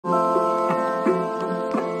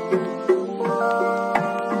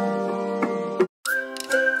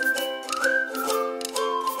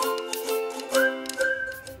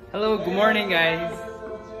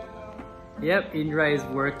Yep, Indra is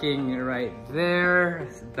working right there.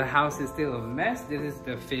 The house is still a mess. This is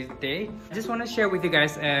the 5th day. I just want to share with you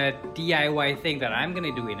guys a DIY thing that I'm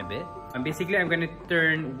gonna do in a bit. Basically, I'm gonna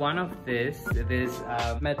turn one of this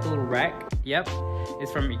metal rack. Yep,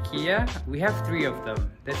 it's from IKEA. We have 3 of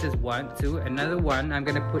them. This is 1, 2. Another one I'm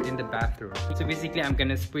gonna put in the bathroom. So basically, I'm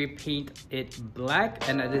gonna spray paint it black,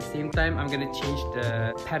 and at the same time, I'm gonna change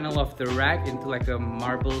the panel of the rack into like a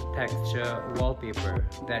marble texture wallpaper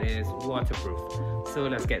that is waterproof. So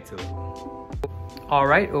let's get to it.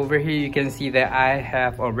 Alright, over here you can see that I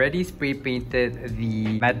have already spray painted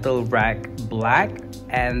the metal rack black,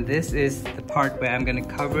 and this is the part where I'm gonna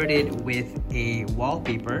cover it with a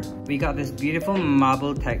wallpaper. We got this beautiful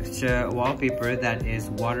marble texture wallpaper that is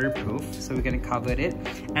waterproof, so we're gonna cover it.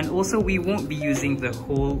 And also we won't be using the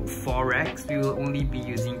whole 4 racks, we will only be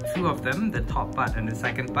using 2 of them, the top part and the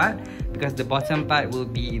second part, because the bottom part will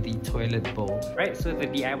be the toilet bowl. Right, so the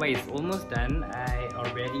DIY is almost done. I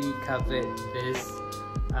already covered this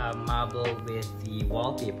marble with the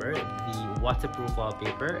wallpaper, the waterproof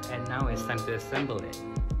wallpaper, and now it's time to assemble it.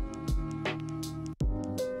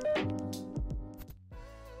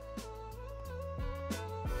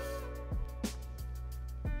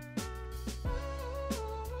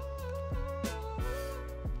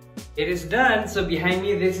 It is done. So behind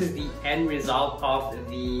me, this is the end result of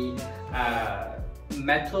the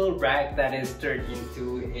metal rack that is turned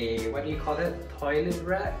into a, what do you call it? Toilet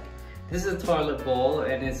rack? This is a toilet bowl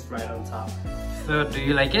and it's right on top. So do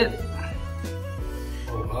you like it?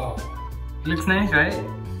 Oh wow. Looks nice, right? The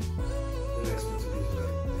next one to be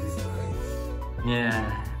like this nice.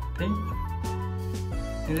 Yeah. Think?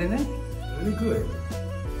 Isn't it? Really good.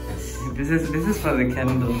 This is for the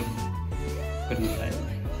candle. Put inside.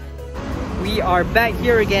 We are back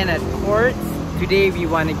here again at Quartz. Today we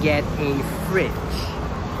want to get a fridge.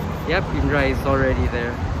 Yep, Indra is already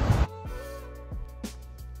there.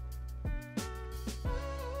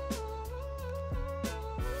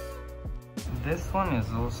 This one is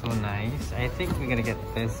also nice. I think we're gonna get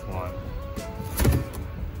this one.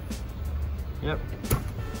 Yep.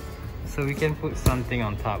 So we can put something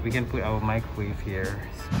on top. We can put our microwave here.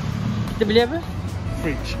 Kita beli apa?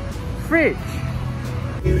 Fridge. Fridge!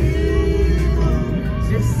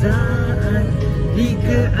 Sesaat di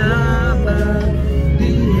keabadian.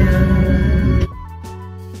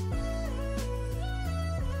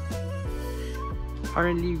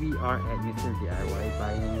 Currently, we are at Mr. DIY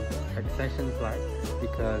buying accession plugs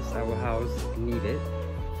because our house needs it.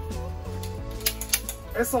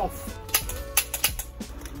 It's off.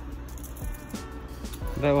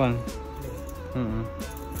 That one.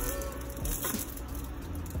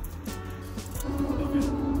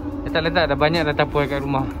 Letak-letak dah banyak dah tapur kat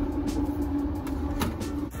rumah.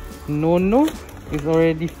 No is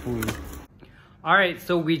already full. Alright,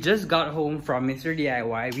 so we just got home from Mr.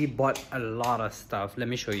 DIY. We bought a lot of stuff. Let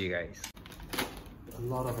me show you guys. A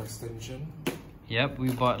lot of extension. Yep, we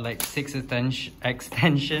bought like 6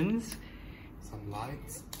 extensions. Some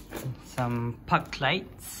lights. Some puck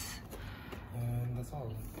lights. And that's all.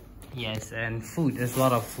 Yes, and food. There's a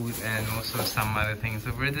lot of food and also some other things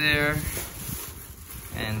over there.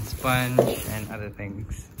 And sponge and other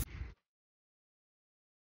things.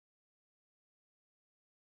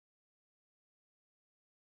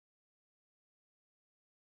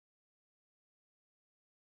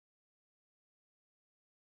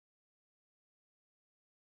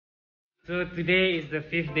 So today is the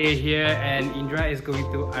 5th day here and Indra is going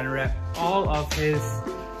to unwrap all of his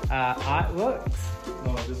artworks.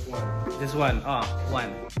 No, just one. This one,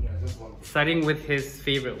 one. Yeah, just one. Starting with his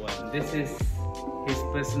favorite one. This is his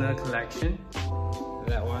personal collection.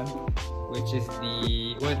 That one, which is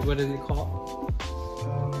the, what is it called?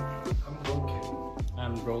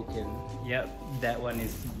 Unbroken. Yep, that one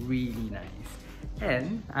is really nice.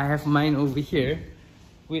 And I have mine over here,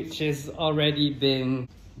 which has already been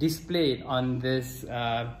displayed on this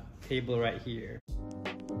table right here.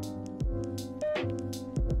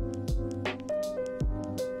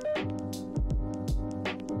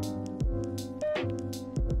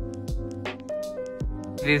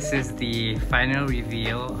 This is the final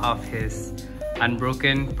reveal of his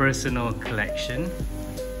unbroken personal collection.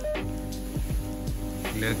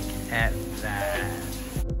 Look at that.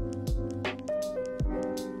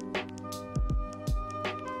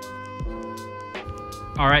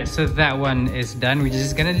 Alright, so that one is done. We're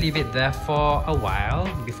just gonna leave it there for a while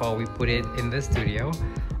before we put it in the studio.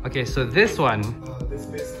 Okay, so this one. This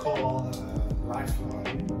piece called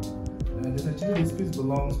Lifeline. And this piece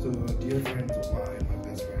belongs to a dear friend of mine, my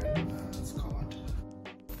best friend, Scott.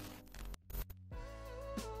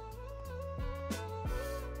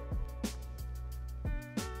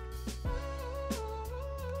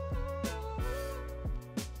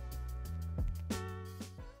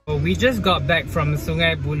 We just got back from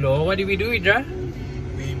Sungai Buloh. What did we do, Idra?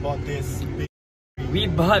 We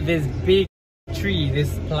bought this big tree,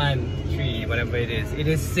 this plant tree, whatever it is. It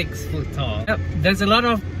is 6 foot tall. Yep, there's a lot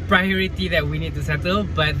of priority that we need to settle,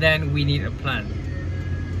 but then we need a plant.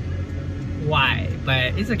 Why?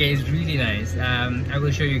 But it's okay, it's really nice. I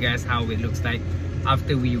will show you guys how it looks like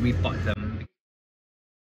after we repot them.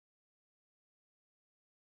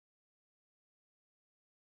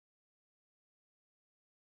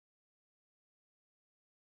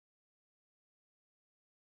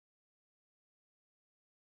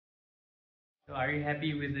 So are you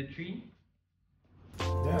happy with the tree?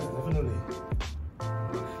 Yes, definitely.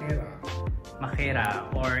 Mahera,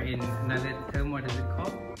 or in another term, what is it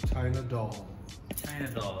called? China doll. China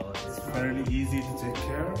doll. It's fairly easy to take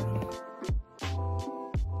care of.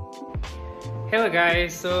 Hello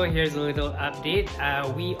guys, so here's a little update.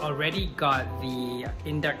 We already got the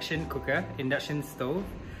induction cooker, induction stove.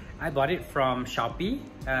 I bought it from Shopee,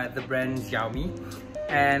 the brand Xiaomi.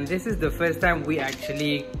 And this is the first time we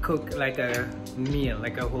actually cook like a meal,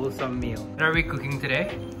 like a wholesome meal. What are we cooking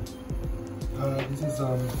today? This is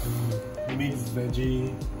mixed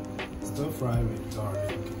veggie stir fry with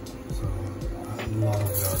garlic. So a lot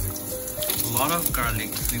of garlic. A lot of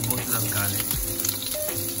garlic. We both love garlic.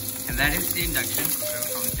 And that is the induction cooker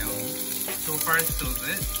from Xiaomi. So far so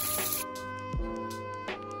good.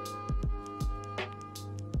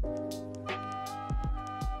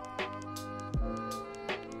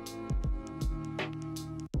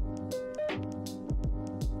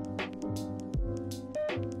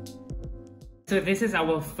 So this is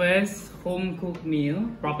our first home cooked meal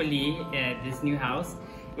properly at this new house.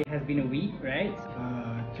 It has been a week, right?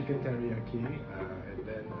 Chicken teriyaki, and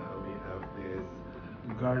then we have this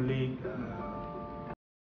garlic.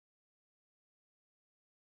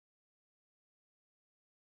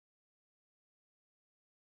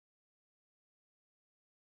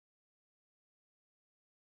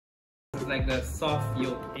 It's like a soft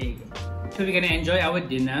yolk egg. So we're gonna enjoy our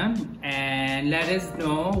dinner and let us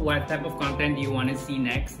know what type of content do you want to see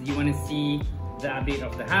next. Do you want to see the update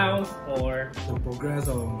of the house or the progress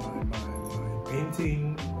of my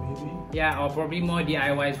painting, maybe? Yeah, or probably more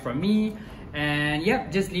DIYs from me. And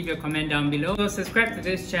yep, just leave your comment down below. So subscribe to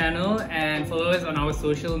this channel and follow us on our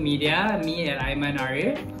social media. Me at AIMAN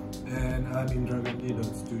Arifff. And I'm in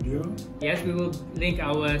Studio. Yes, we will link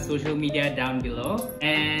our social media down below.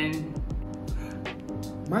 And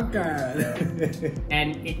Makan!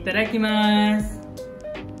 and itadakimasu!